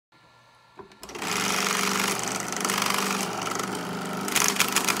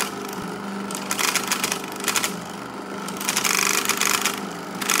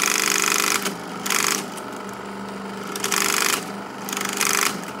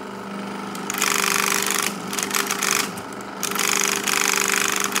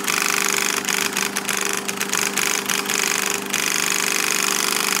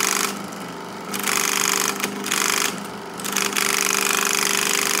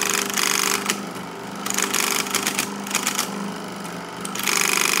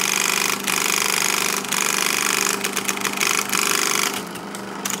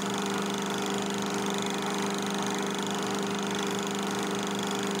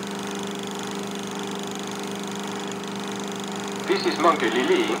This is monkey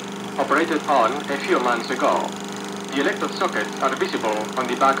Lily, operated on a few months ago. The electrode sockets are visible on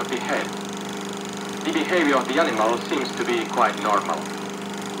the back of the head. The behavior of the animal seems to be quite normal.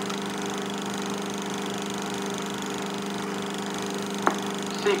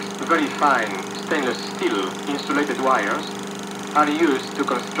 Six very fine stainless steel insulated wires are used to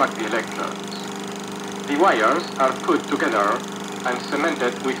construct the electrodes. The wires are put together and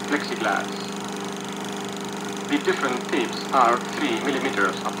cemented with plexiglass. The different tips are 3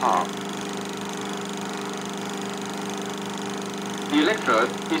 millimeters apart. The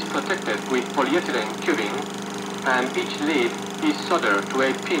electrode is protected with polyethylene tubing, and each lead is soldered to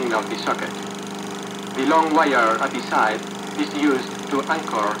a pin of the socket. The long wire at the side is used to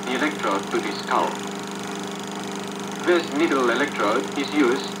anchor the electrode to the skull. This needle electrode is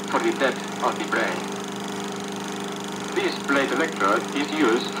used for the depth of the brain. This plate electrode is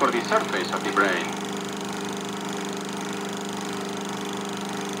used for the surface of the brain.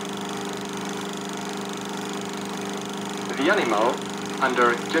 The animal,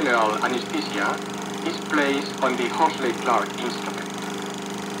 under general anesthesia, is placed on the Horsley-Clark instrument.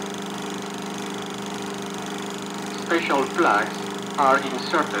 Special plugs are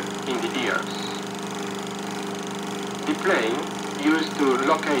inserted in the ears. The plane, used to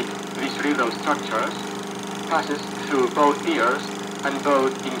locate the cerebral structures, passes through both ears and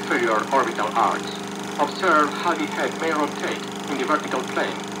both inferior orbital arcs. Observe how the head may rotate in the vertical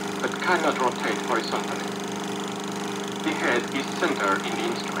plane, but cannot rotate horizontally. The head is centered in the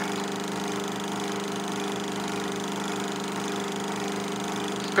instrument.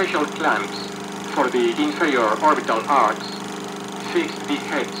 Special clamps for the inferior orbital arcs fix the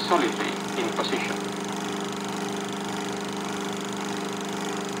head solidly in position.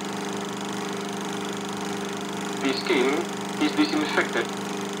 The skin is disinfected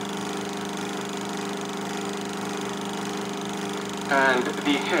and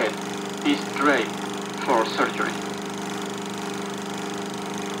the head is draped for surgery.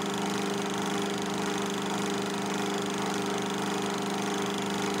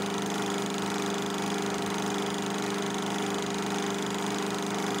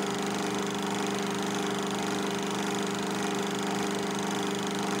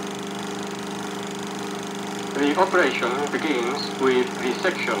 The operation begins with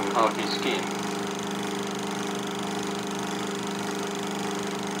resection of the skin.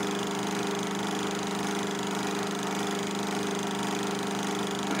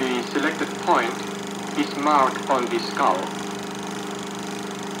 The selected point is marked on the skull,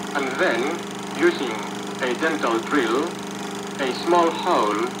 and then, using a dental drill, a small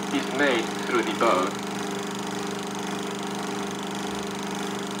hole is made through the bone.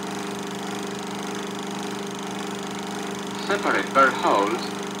 Separate burr holes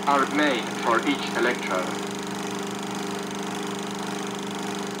are made for each electrode.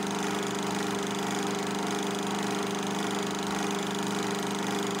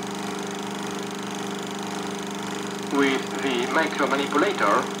 With the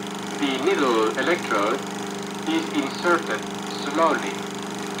micromanipulator, the needle electrode is inserted slowly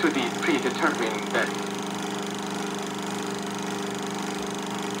to the predetermined depth.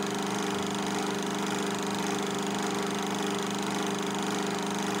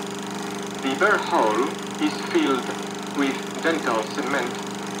 The burr hole is filled with dental cement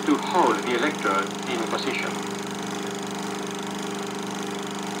to hold the electrode in position.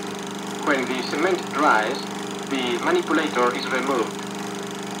 When the cement dries, the manipulator is removed,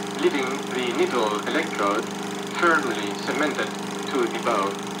 leaving the needle electrode firmly cemented to the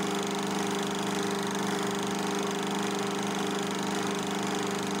bone.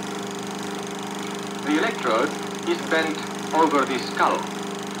 The electrode is bent over the skull,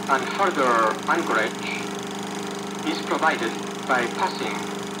 and further anchorage is provided by passing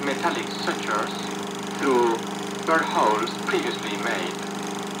metallic sutures through burr holes previously made.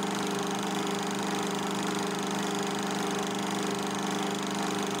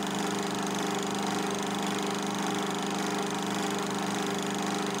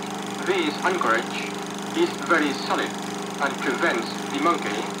 This anchorage is very solid and prevents the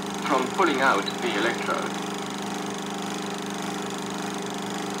monkey from pulling out the electrode.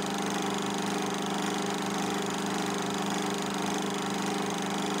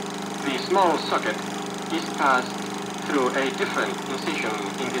 The small socket is passed through a different incision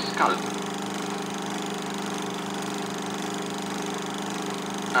in the scalp,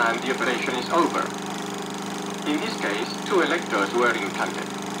 and the operation is over. In this case, 2 electrodes were implanted.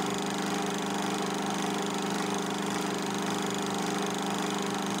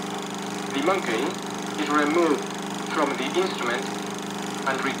 The monkey is removed from the instrument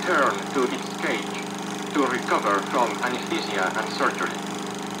and returned to its cage, to recover from anesthesia and surgery.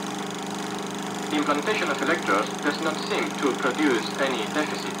 The implantation of electrodes does not seem to produce any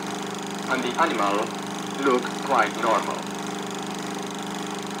deficit, and the animal looked quite normal.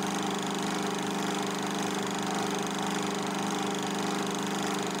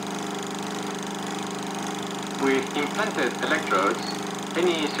 With implanted electrodes,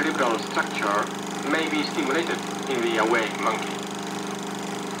 any cerebral structure may be stimulated in the awake monkey.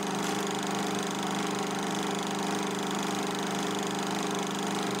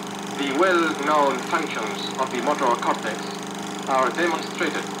 The well-known functions of the motor cortex are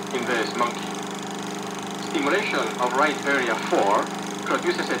demonstrated in this monkey. Stimulation of right area 4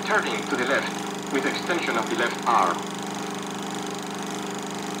 produces a turning to the left with extension of the left arm.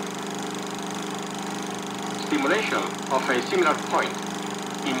 Stimulation of a similar point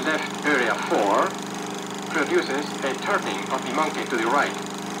in left area 4 produces a turning of the monkey to the right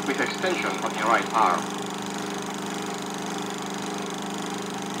with extension of the right arm.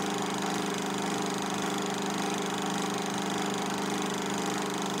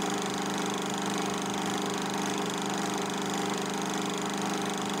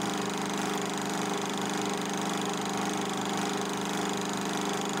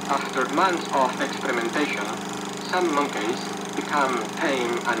 After months of experimentation, some monkeys become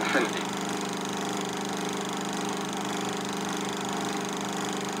tame and friendly.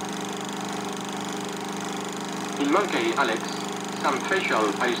 In monkey Alex, some facial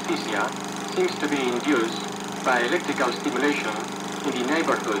aesthesia seems to be induced by electrical stimulation in the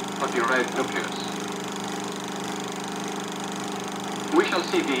neighborhood of the red nucleus. We shall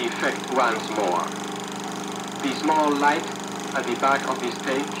see the effect once more. The small light at the back of the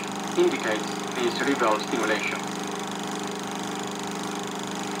stage indicates the cerebral stimulation.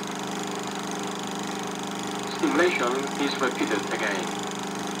 Stimulation is repeated again.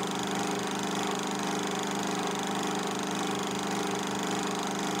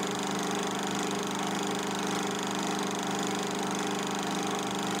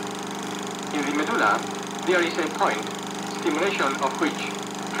 In the medulla, there is a point, stimulation of which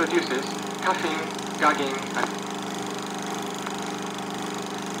produces coughing, gagging, and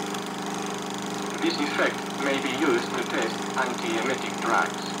this effect may be used to test antiemetic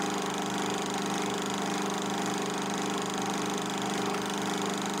drugs.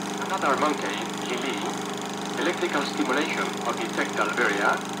 Another monkey, Lili, electrical stimulation of the tectal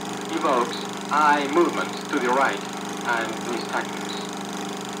area evokes eye movements to the right and nystagmus.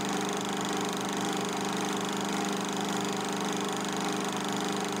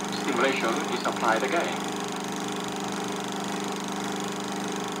 Stimulation is applied again.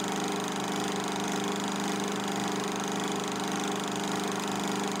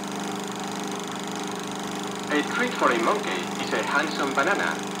 A treat for a monkey is a handsome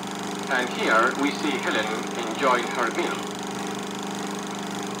banana, and here we see Helen enjoying her meal.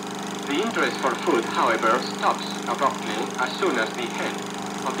 The interest for food, however, stops abruptly as soon as the head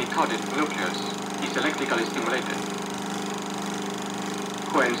of the caudate nucleus is electrically stimulated.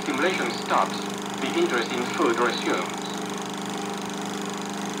 When stimulation stops, the interest in food resumes.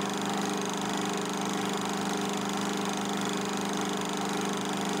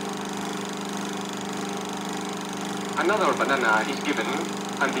 Another banana is given,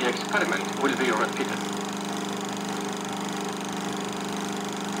 and the experiment will be repeated.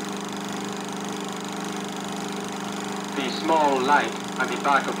 The small light at the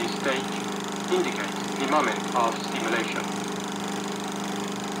back of the stage indicates the moment of stimulation.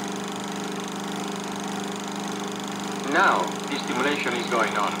 Now, the stimulation is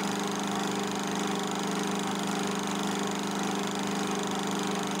going on.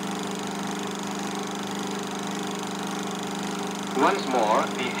 Once more,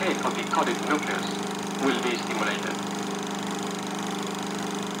 the head of the caudate nucleus will be stimulated.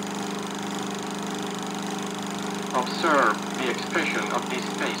 Observe the expression of this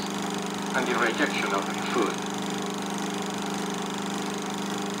taste and the rejection of the food.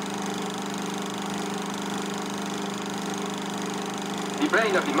 The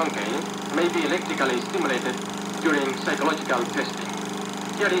brain of the monkey may be electrically stimulated during psychological testing.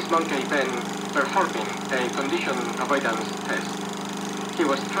 Here is monkey Ben performing a condition avoidance test. He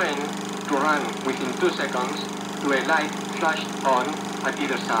was trained to run within 2 seconds to a light flashed on at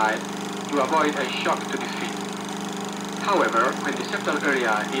either side to avoid a shock to the feet. However, when the septal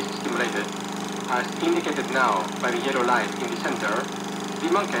area is stimulated, as indicated now by the yellow light in the center,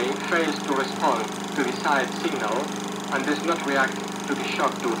 the monkey fails to respond to the side signal and does not react to the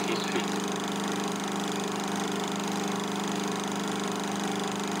shock to his feet.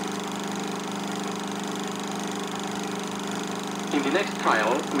 In the next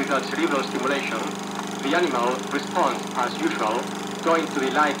trial, without cerebral stimulation, The animal responds as usual, going to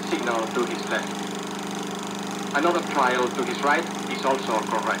the light signal to his left. Another trial to his right is also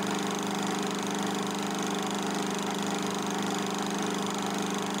correct.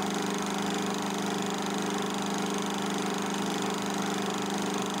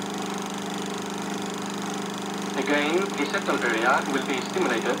 Again, the septal area will be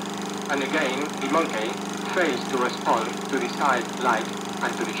stimulated, and again the monkey fails to respond to the side light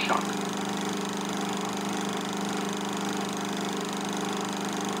and to the shock.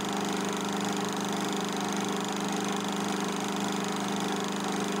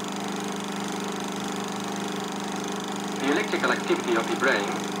 The electrical activity of the brain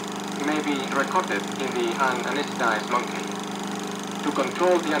may be recorded in the unanesthetized monkey. To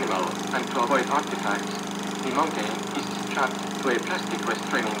control the animal and to avoid artifacts, the monkey is strapped to a plastic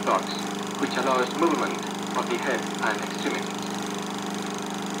restraining box, which allows movement of the head and extremities.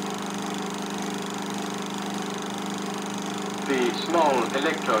 The small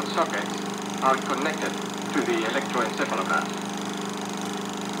electrode sockets are connected to the electroencephalograph.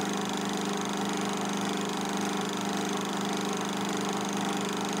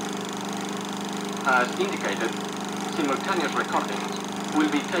 As indicated, simultaneous recordings will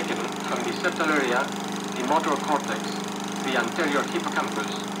be taken from the septal area, the motor cortex, the anterior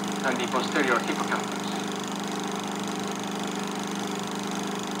hippocampus, and the posterior hippocampus.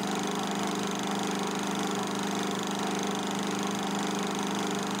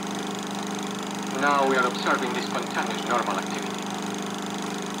 Now we are observing the spontaneous normal activity.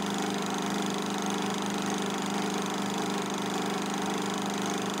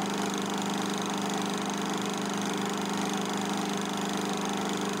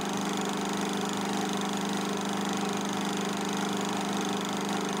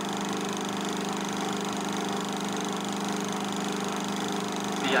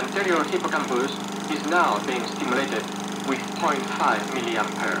 The anterior hippocampus is now being stimulated with 0.5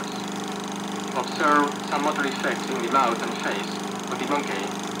 milliamperes. Observe some motor effects in the mouth and face of the monkey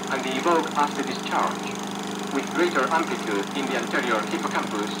and the evoke after discharge, with greater amplitude in the anterior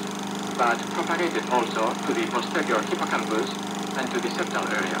hippocampus, but propagated also to the posterior hippocampus and to the septal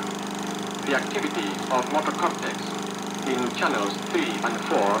area. The activity of motor cortex in channels 3 and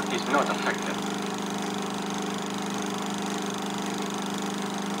 4 is not affected.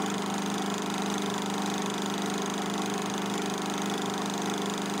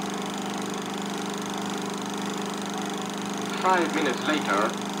 Five minutes later,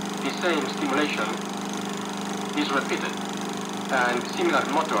 the same stimulation is repeated, and similar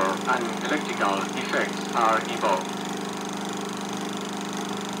motor and electrical effects are evoked.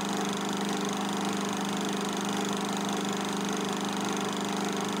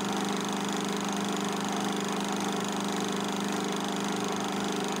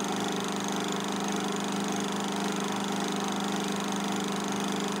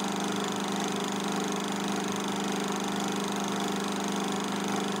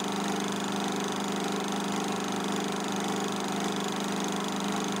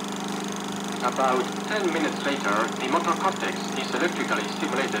 About 10 minutes later, the motor cortex is electrically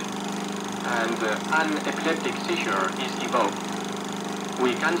stimulated and an epileptic seizure is evoked.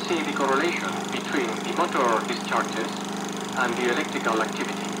 We can see the correlation between the motor discharges and the electrical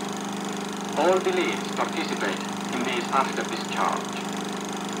activity. All the leads participate in this after discharge.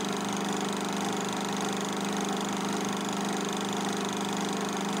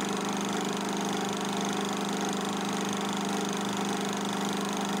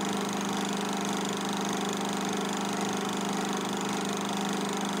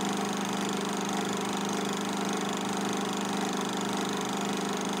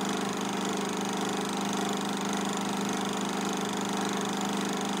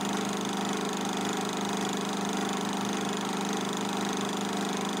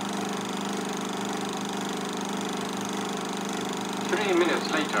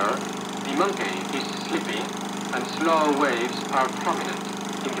 Minutes later, the monkey is sleepy and slow waves are prominent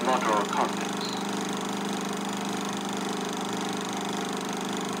in the motor cortex.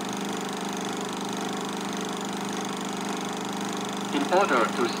 In order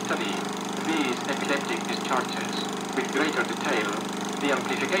to study these epileptic discharges with greater detail, the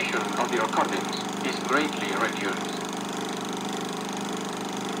amplification of the recordings is greatly reduced.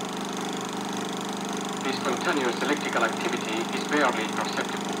 The spontaneous electrical activity is barely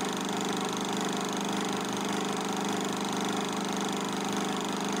perceptible.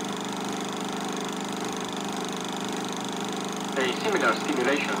 A similar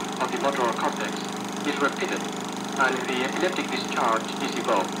stimulation of the motor cortex is repeated and the epileptic discharge is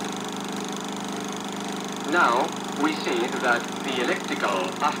evoked. Now we see that the electrical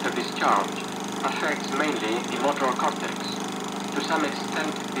after discharge affects mainly the motor cortex, to some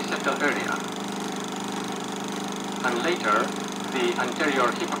extent the septal area, and later the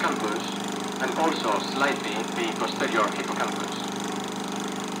anterior hippocampus and also slightly the posterior hippocampus.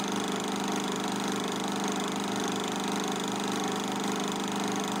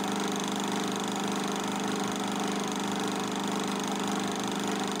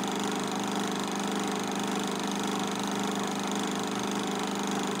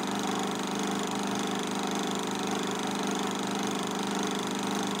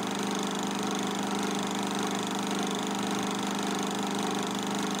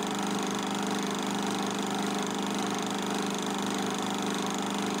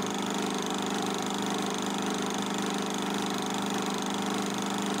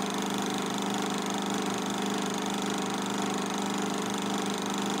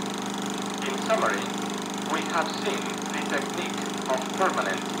 In summary, we have seen the technique of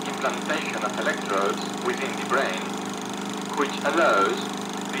permanent implantation of electrodes within the brain, which allows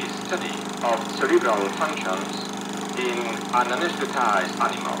the study of cerebral functions in unanesthetized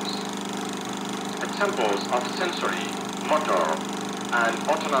animals. Examples of sensory, motor, and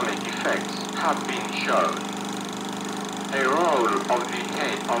autonomic effects have been shown. A role of the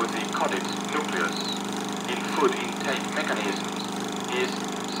head of the cortex nucleus in food intake mechanisms is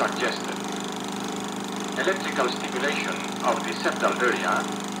suggested. Electrical stimulation of the septal area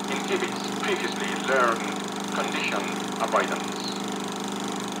inhibits previously learned condition avoidance.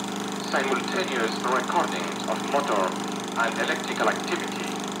 Simultaneous recordings of motor and electrical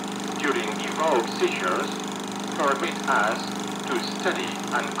activity during evoked seizures permit us to study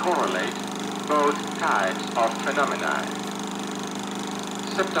and correlate both types of phenomena.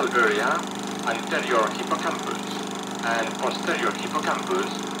 Septal area, anterior hippocampus, and posterior hippocampus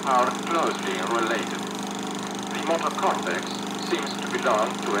are closely related. The motor cortex seems to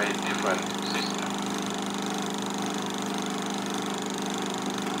belong to a different system.